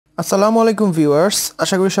আসসালামু আলাইকুম ভিউয়ার্স,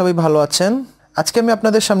 আশা করি সবাই ভালো আছেন। আজকে আমি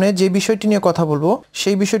আপনাদের সামনে যে বিষয়টি নিয়ে কথা বলবো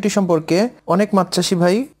সেই বিষয়টি সম্পর্কে অনেক মাছ চাষি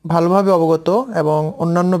ভাই ভালোভাবে অবগত এবং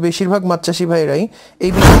অন্যান্য বেশিরভাগ মাছ চাষি ভাইরাই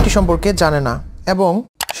এই বিষয়টি সম্পর্কে জানে না। এবং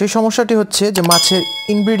সেই সমস্যাটি হচ্ছে যে মাছের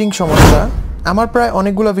ইনব্রিডিং সমস্যা। আমার প্রায়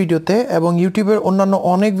অনেকগুলো ভিডিওতে এবং ইউটিউবের অন্যান্য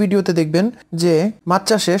অনেক ভিডিওতে দেখবেন যে মাছ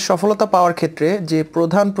চাষে সফলতা পাওয়ার ক্ষেত্রে যে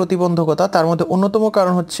প্রধান প্রতিবন্ধকতা তার মধ্যে অন্যতম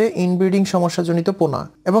কারণ হচ্ছে ইনব্রিডিং সমস্যাজনিত পোনা,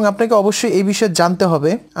 এবং আপনাকে অবশ্যই এই বিষয়ে জানতে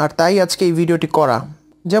হবে। আর তাই আজকে এই ভিডিওটি করা।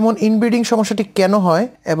 যেমন ইনব্রিডিং সমস্যাটি কেন হয়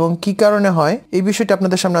এবং কি কারণে হয় এই বিষয়টি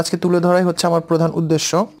আপনাদের সামনে আজকে তুলে ধরাই হচ্ছে আমার প্রধান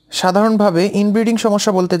উদ্দেশ্য। সাধারণভাবে ইনব্রিডিং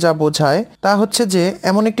সমস্যা বলতে যা বোঝায় তা হচ্ছে যে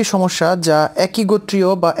এমন একটি সমস্যা যা একই গোত্রীয়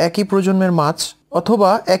বা একই প্রজন্মের মাছ অথবা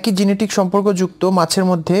একই জেনেটিক সম্পর্কযুক্ত মাছের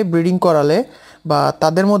মধ্যে ব্রিডিং করালে বা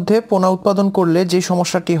তাদের মধ্যে পোনা উৎপাদন করলে যে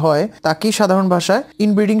সমস্যাটি হয় তাকেই সাধারণ ভাষায়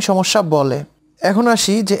ইনব্রিডিং সমস্যা বলে। এখন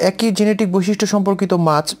আসি যে একই জেনেটিক বৈশিষ্ট্য সম্পর্কিত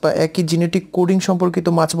মাছ বা একই জেনেটিক কোডিং সম্পর্কিত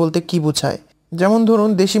মাছ বলতে কি বোঝায়। যেমন ধরুন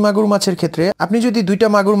দেশি মাগুর মাছের ক্ষেত্রে আপনি যদি দুইটা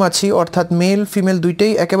মাগুর মাছই অর্থাৎ মেল ফিমেল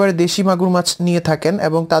দুইটাই একেবারে দেশি মাগুর মাছ নিয়ে থাকেন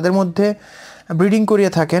এবং তাদের মধ্যে ব্রিডিং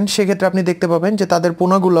করিয়ে থাকেন, সেক্ষেত্রে আপনি দেখতে পাবেন যে তাদের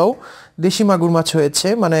পোনাগুলোও দেশি মাগুর মাছ হয়েছে,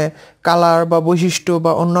 মানে কালার বা বৈশিষ্ট্য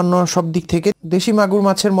বা অন্যান্য সব দিক থেকে দেশি মাগুর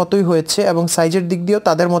মাছের মতোই হয়েছে এবং সাইজের দিক দিয়েও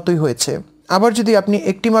তাদের মতোই হয়েছে। আবার যদি আপনি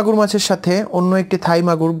একটি মাগুর মাছের সাথে অন্য একটি থাই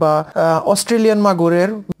মাগুর বা অস্ট্রেলিয়ান মাগুরের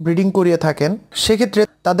ব্রিডিং করিয়ে থাকেন, সেক্ষেত্রে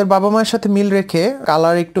তাদের বাবা মায়ের সাথে মিল রেখে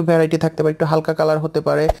কালার একটু ভ্যারাইটি থাকতে পারে, একটু হালকা কালার হতে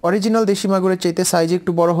পারে, অরিজিনাল দেশি মাগুরের চাইতে সাইজ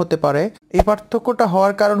একটু বড় হতে পারে। এই পার্থক্যটা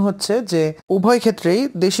হওয়ার কারণ হচ্ছে যে উভয় ক্ষেত্রেই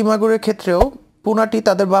দেশি মাগুরের ক্ষেত্রেও পোনাটি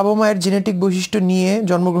তাদের বাবা মায়ের জেনেটিক বৈশিষ্ট্য নিয়ে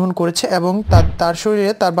জন্মগ্রহণ করেছে এবং তার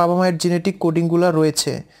শরীরে তার বাবা মায়ের জেনেটিক কোডিংগুলো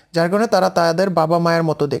রয়েছে, যার কারণে তারা তাদের বাবা মায়ের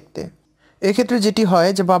মতো দেখতে। এক্ষেত্রে যেটি হয়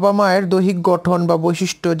যে বাবা মায়ের দৈহিক গঠন বা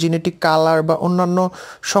বৈশিষ্ট্য, জেনেটিক কালার বা অন্যান্য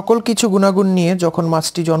সকল কিছু গুণাগুণ নিয়ে যখন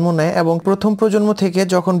মাছটি জন্ম নেয় এবং প্রথম প্রজন্ম থেকে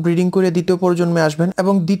যখন ব্রিডিং করে দ্বিতীয় প্রজন্মে আসবেন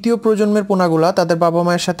এবং দ্বিতীয় প্রজন্মের পোনাগুলা তাদের বাবা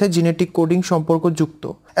মায়ের সাথে জেনেটিক কোডিং সম্পর্কযুক্ত,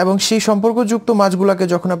 এবং সেই সম্পর্কযুক্ত মাছগুলাকে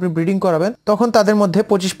যখন আপনি ব্রিডিং করাবেন তখন তাদের মধ্যে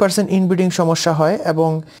 25% ইনব্রিডিং সমস্যা হয়। এবং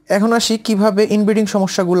এখন আসি কিভাবে ইনব্রিডিং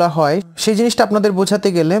সমস্যাগুলো হয়। সেই জিনিসটা আপনাদের বোঝাতে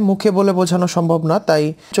গেলে মুখে বলে বোঝানো সম্ভব না, তাই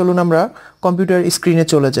চলুন আমরা কম্পিউটার স্ক্রিনে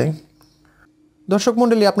চলে যাই। দর্শক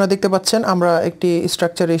মণ্ডলী, আপনারা দেখতে পাচ্ছেন আমরা একটি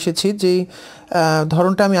স্ট্রাকচারে এসেছি, যেই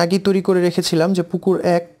ধরনটা আমি আগেই তৈরি করে রেখেছিলাম যে পুকুর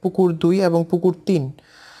 1, পুকুর 2 এবং পুকুর 3।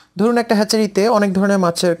 ধরুন একটা হ্যাচারিতে অনেক ধরনের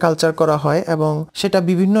মাছের কালচার করা হয় এবং সেটা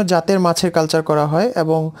বিভিন্ন জাতের মাছের কালচার করা হয়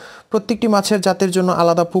এবং প্রত্যেকটি মাছের জাতের জন্য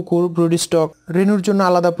আলাদা পুকুর, ব্রুড স্টক, রেনুর জন্য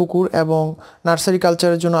আলাদা পুকুর এবং নার্সারি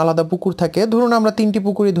কালচারের জন্য আলাদা পুকুর থাকে। ধরুন আমরা 3টি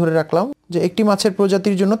পুকুরই ধরে রাখলাম যে একটি মাছের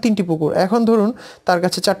প্রজাতির জন্য 3টি পুকুর। এখন ধরুন তার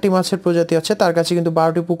কাছে 4টি মাছের প্রজাতি আছে, তার কাছে কিন্তু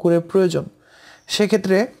 12টি পুকুরের প্রয়োজন।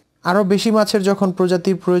 সেক্ষেত্রে আরও বেশি মাছের যখন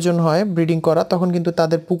প্রজাতির প্রয়োজন হয় ব্রিডিং করা, তখন কিন্তু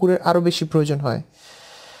তাদের পুকুরের আরও বেশি প্রয়োজন হয়।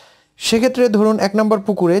 সেক্ষেত্রে ধরুন 1 নম্বর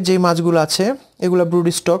পুকুরে যেই মাছগুলো আছে এগুলো ব্রুড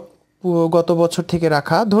স্টক গত বছর থেকে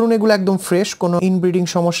রাখা, ধরুন এগুলো একদম ফ্রেশ, কোনো ইনব্রিডিং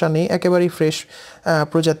সমস্যা নেই, একেবারেই ফ্রেশ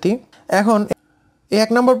প্রজাতি। এখন এই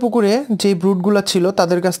 1 নম্বর পুকুরে যেই ব্রুডগুলো ছিল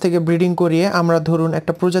তাদের কাছ থেকে ব্রিডিং করিয়ে আমরা ধরুন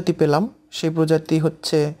একটা প্রজাতি পেলাম। সেই প্রজাতি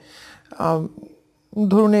হচ্ছে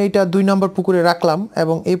ধরুন এইটা 2 নম্বর পুকুরে রাখলাম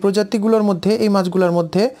এবং এই প্রজাতিগুলোর মধ্যে, এই মাছগুলোর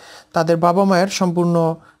মধ্যে তাদের বাবা মায়ের সম্পূর্ণ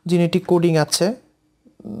জেনেটিক কোডিং আছে।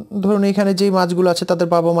 ধরুন এখানে যেই মাছগুলো আছে তাদের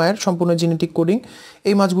বাবা মায়ের সম্পূর্ণ জেনেটিক কোডিং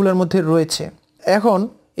এই মাছগুলোর মধ্যে রয়েছে। এখন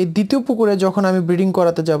এই দ্বিতীয় পুকুরে যখন আমি ব্রিডিং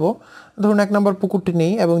করাতে যাব, ধরুন 1 নম্বর পুকুরটি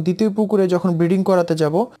নেই এবং দ্বিতীয় পুকুরে যখন ব্রিডিং করাতে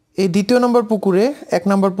যাব, এই দ্বিতীয় নম্বর পুকুরে 1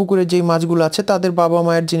 নম্বর পুকুরে যেই মাছগুলো আছে তাদের বাবা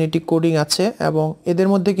মায়ের জেনেটিক কোডিং আছে এবং এদের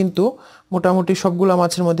মধ্যে কিন্তু মোটামুটি সবগুলো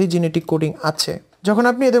মাছের মধ্যেই জেনেটিক কোডিং আছে। যখন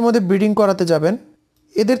আপনি এদের মধ্যে ব্রিডিং করাতে যাবেন,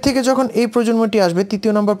 এদের থেকে যখন এই প্রজন্মটি আসবে,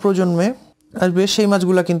 3য় নম্বর প্রজন্মে আসবে, সেই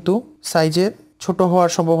মাছগুলো কিন্তু সাইজে ছোট হওয়ার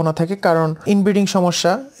সম্ভাবনা থাকে, কারণ ইনব্রিডিং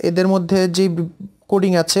সমস্যা। এদের মধ্যে যে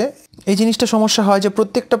কোডিং আছে এই জিনিসটা সমস্যা হয় যে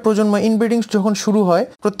প্রত্যেকটা প্রজন্ম ইনব্রিডিং যখন শুরু হয়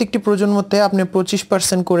প্রত্যেকটি প্রজন্মতে আপনি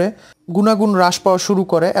 25% করে গুণাগুণ হ্রাস পাওয়া শুরু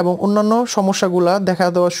করে এবং অন্যান্য সমস্যাগুলা দেখা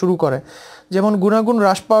দেওয়া শুরু করে। যেমন গুণাগুণ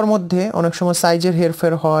হ্রাস পাওয়ার মধ্যে অনেক সময় সাইজের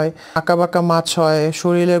হেরফের হয়, আঁকাবাঁকা মাছ হয়,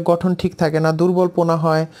 শরীরের গঠন ঠিক থাকে না, দুর্বল পোনা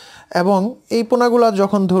হয়। এবং এই পোনাগুলা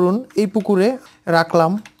যখন ধরুন এই পুকুরে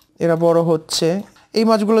রাখলাম, এরা বড় হচ্ছে, এই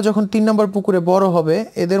মাছগুলো যখন 3 নম্বর পুকুরে বড় হবে,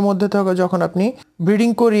 এদের মধ্যে থেকে যখন আপনি ব্রিডিং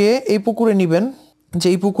করিয়ে এই পুকুরে নেবেন, যে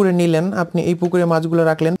এই পুকুরে নিলেন আপনি, এই পুকুরে মাছগুলো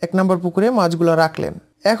রাখলেন, 1 নম্বর পুকুরে মাছগুলো রাখলেন।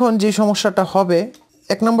 এখন যে সমস্যাটা হবে,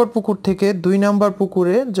 1 নম্বর পুকুর থেকে 2 নম্বর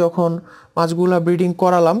পুকুরে যখন মাছগুলো ব্রিডিং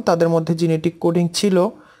করালাম তাদের মধ্যে জেনেটিক কোডিং ছিল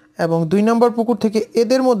এবং 2 নম্বর পুকুর থেকে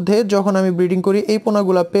এদের মধ্যে যখন আমি ব্রিডিং করি এই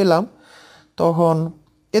পোনাগুলো পেলাম, তখন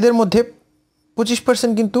এদের মধ্যে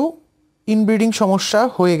 25% কিন্তু ইনব্রিডিং সমস্যা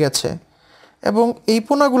হয়ে গেছে। এবং এই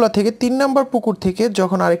পোনাগুলো থেকে 3 নম্বর পুকুর থেকে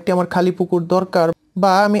যখন আরেকটি আমার খালি পুকুর দরকার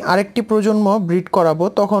বা আমি আরেকটি প্রজন্ম ব্রিড করাবো,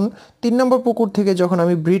 তখন 3 নম্বর পুকুর থেকে যখন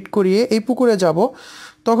আমি ব্রিড করিয়ে এই পুকুরে যাব,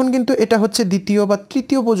 তখন কিন্তু এটা হচ্ছে দ্বিতীয় বা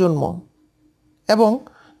তৃতীয় প্রজন্ম। এবং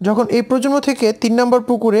যখন এই প্রজন্ম থেকে 3 নম্বর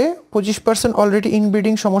পুকুরে 25% অলরেডি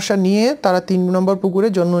ইনব্রিডিং সমস্যা নিয়ে তারা 3 নম্বর পুকুরে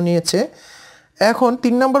জন্ম নিয়েছে, এখন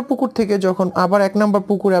 3 নম্বর পুকুর থেকে যখন আবার 1 নম্বর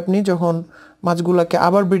পুকুরে আপনি যখন মাছগুলোকে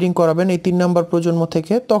আবার ব্রিডিং করাবেন এই 3 নম্বর প্রজন্ম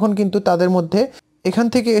থেকে, তখন কিন্তু তাদের মধ্যে এখান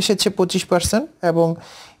থেকে এসেছে 25% এবং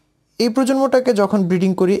এই প্রজন্মটাকে যখন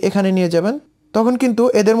ব্রিডিং করি এখানে নিয়ে যাবেন, তখন কিন্তু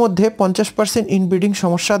এদের মধ্যে 50% ইনব্রিডিং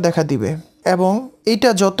সমস্যা দেখা দিবে। এবং এইটা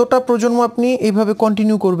যতটা প্রজন্ম আপনি এইভাবে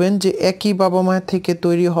কন্টিনিউ করবেন, যে একই বাবা মায়ের থেকে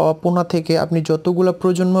তৈরি হওয়া পোনা থেকে আপনি যতগুলো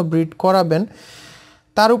প্রজন্ম ব্রিড করাবেন,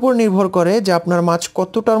 তার উপর নির্ভর করে যে আপনার মাছ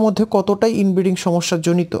কতটার মধ্যে কতটাই ইনব্রিডিং সমস্যা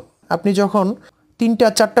জনিত। আপনি যখন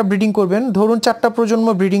 3-4টা ব্রিডিং করবেন, ধরুন 4টা প্রজন্ম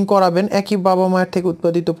ব্রিডিং করাবেন একই বাবা মায়ের থেকে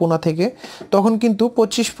উৎপাদিত পোনা থেকে, তখন কিন্তু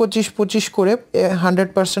 25-25-25 করে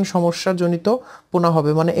 100% সমস্যা জনিত পোনা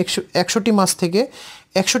হবে। মানে 100টি মাছ থেকে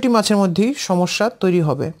 100টি মাছের মধ্যেই সমস্যা তৈরি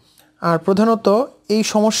হবে। আর প্রধানত এই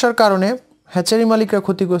সমস্যার কারণে হ্যাচারি মালিকরা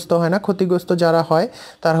ক্ষতিগ্রস্ত হয় না, ক্ষতিগ্রস্ত যারা হয়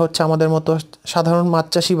তারা হচ্ছে আমাদের মতো সাধারণ মাছ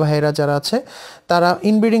চাষি ভাইয়েরা যারা আছে, তারা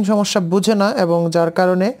ইনব্রিডিং সমস্যা বুঝে না এবং যার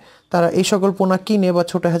কারণে তারা এই সকল পোনা কিনে বা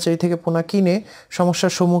ছোট হ্যাচারি থেকে পোনা কিনে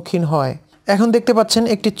সমস্যার সম্মুখীন হয়। এখন দেখতে পাচ্ছেন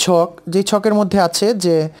একটি ছক, যেই ছকের মধ্যে আছে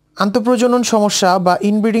যে আন্তঃপ্রজনন সমস্যা বা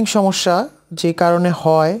ইনব্রিডিং সমস্যা যে কারণে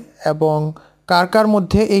হয় এবং কার কার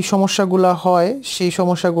মধ্যে এই সমস্যাগুলো হয়, সেই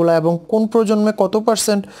সমস্যাগুলো এবং কোন প্রজন্মে কত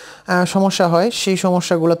 % সমস্যা হয় সেই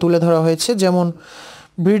সমস্যাগুলো তুলে ধরা হয়েছে। যেমন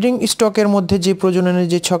ব্রিডিং স্টকের মধ্যে যে প্রজননের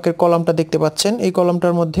যে ছকের কলামটা দেখতে পাচ্ছেন, এই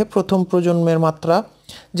কলামটার মধ্যে প্রথম প্রজন্মের মাত্রা,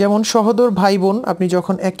 যেমন সহোদর ভাই বোন আপনি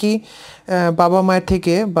যখন একই বাবা মায়ের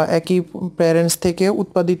থেকে বা একই প্যারেন্টস থেকে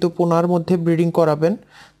উৎপাদিত পোনার মধ্যে ব্রিডিং করাবেন,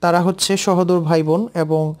 তারা হচ্ছে সহোদর ভাই বোন,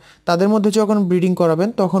 এবং তাদের মধ্যে যখন ব্রিডিং করাবেন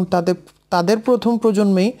তখন তাদের প্রথম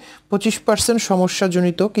প্রজন্মেই 25%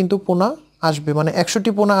 সমস্যাজনিত কিন্তু পোনা আসবে। মানে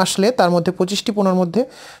 100টি পোনা আসলে তার মধ্যে 25টি পোনার মধ্যে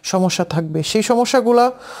সমস্যা থাকবে। সেই সমস্যাগুলো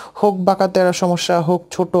হোক বাঁকাতেরা সমস্যা, হোক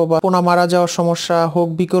ছোট বা পোনা মারা যাওয়ার সমস্যা, হোক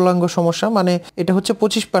বিকলাঙ্গ সমস্যা, মানে এটা হচ্ছে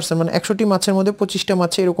 25%, মানে 100টি মাছের মধ্যে 25টা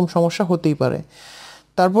মাছে এরকম সমস্যা হতেই পারে।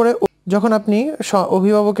 তারপরে যখন আপনি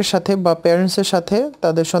অভিভাবকের সাথে বা প্যারেন্টসের সাথে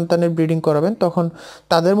তাদের সন্তানের ব্রিডিং করাবেন, তখন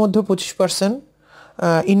তাদের মধ্যে 25%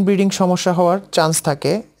 ইনব্রিডিং সমস্যা হওয়ার চান্স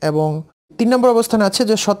থাকে। এবং 3 নম্বর অবস্থানে আছে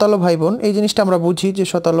যে শতালো ভাই বোন। এই জিনিসটা আমরা বুঝি যে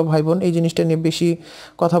শতালো ভাই বোন, এই জিনিসটা নিয়ে বেশি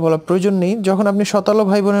কথা বলার প্রয়োজন নেই। যখন আপনি শতালো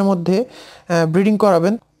ভাই বোনের মধ্যে ব্রিডিং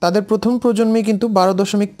করাবেন, তাদের প্রথম প্রজন্মে কিন্তু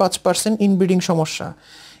 12.5% ইনব্রিডিং সমস্যা।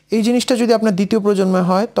 এই জিনিসটা যদি আপনার দ্বিতীয় প্রজন্মে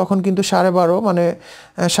হয়, তখন কিন্তু 12.5, মানে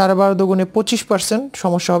 12.5 দুগুণে 25%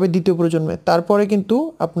 সমস্যা হবে দ্বিতীয় প্রজন্মে। তারপরে কিন্তু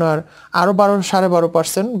আপনার আরও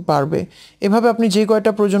 12.5% বাড়বে। এভাবে আপনি যে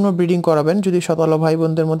কয়টা প্রজন্ম ব্রিডিং করাবেন, যদি শতালো ভাই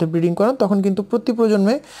বোনদের মধ্যে ব্রিডিং করান, তখন কিন্তু প্রতি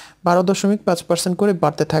প্রজন্মে 12.5% করে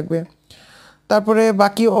বাড়তে থাকবে। তারপরে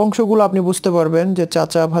বাকি অংশগুলো আপনি বুঝতে পারবেন যে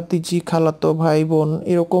চাচা, ভাতিজি, খালাতো ভাই বোন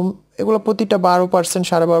এরকম, এগুলো প্রতিটা 12%,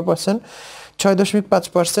 12.5%,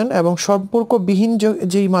 6.5%। এবং সম্পর্কবিহীন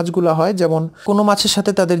যেই মাছগুলো হয়, যেমন কোনো মাছের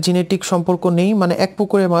সাথে তাদের জেনেটিক সম্পর্ক নেই, মানে এক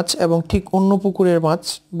পুকুরের মাছ এবং ঠিক অন্য পুকুরের মাছ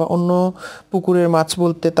বা অন্য পুকুরের মাছ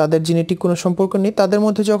বলতে তাদের জেনেটিক কোনো সম্পর্ক নেই, তাদের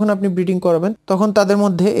মধ্যে যখন আপনি ব্রিডিং করাবেন তখন তাদের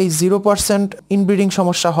মধ্যে এই 0% ইনব্রিডিং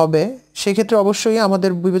সমস্যা হবে। সেক্ষেত্রে অবশ্যই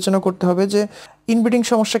আমাদের বিবেচনা করতে হবে যে ইনব্রিডিং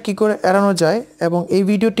সমস্যা কি করে এড়ানো যায়, এবং এই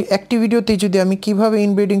ভিডিওটি একটি ভিডিওতেই যদি আমি কিভাবে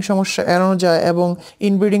ইনব্রিডিং সমস্যা এড়ানো যায় এবং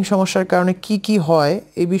ইনব্রিডিং সমস্যার কারণে কি কি হয়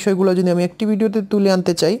এই বিষয়গুলো যদি আমি একটি ভিডিওতে তুলে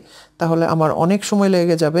আনতে চাই, তাহলে আমার অনেক সময়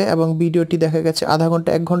লেগে যাবে এবং ভিডিওটি দেখা গেছে আধা ঘন্টা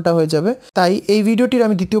 1 ঘন্টা হয়ে যাবে। তাই এই ভিডিওটির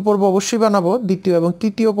আমি দ্বিতীয় পর্ব অবশ্যই বানাবো, দ্বিতীয় এবং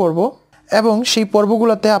তৃতীয় পর্ব, এবং সেই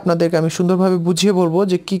পর্বগুলোতে আপনাদেরকে আমি সুন্দরভাবে বুঝিয়ে বলবো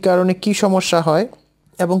যে কি কারণে কি সমস্যা হয়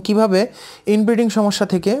এবং কিভাবে ইনব্রিডিং সমস্যা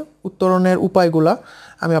থেকে উত্তরণের উপায়গুলা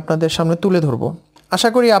আমি আপনাদের সামনে তুলে ধরবো। আশা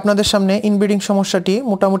করি আপনাদের সামনে ইনব্রিডিং সমস্যাটি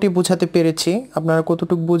মোটামুটি বোঝাতে পেরেছি। আপনারা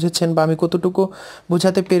কতটুকু বুঝেছেন বা আমি কতটুকু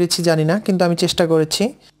বোঝাতে পেরেছি জানি না, কিন্তু আমি চেষ্টা করেছি।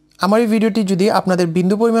 আমার এই ভিডিওটি যদি আপনাদের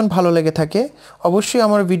বিন্দু পরিমাণ ভালো লেগে থাকে, অবশ্যই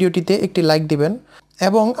আমার ভিডিওটিতে একটি লাইক দিবেন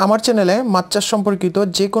এবং আমার চ্যানেলে মাছ চাষ সম্পর্কিত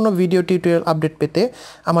যে কোনো ভিডিও টিউটোরিয়াল আপডেট পেতে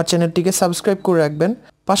আমার চ্যানেলটিকে সাবস্ক্রাইব করে রাখবেন।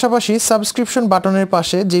 পাশাপাশি সাবস্ক্রিপশন বাটনের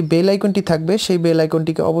পাশে যে বেল আইকনটি থাকবে সেই বেল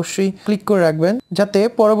আইকনটিকে অবশ্যই ক্লিক করে রাখবেন, যাতে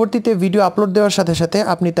পরবর্তীতে ভিডিও আপলোড দেওয়ার সাথে সাথে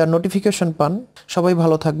আপনি তার নোটিফিকেশন পান। সবাই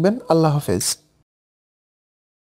ভালো থাকবেন। আল্লাহ হাফেজ।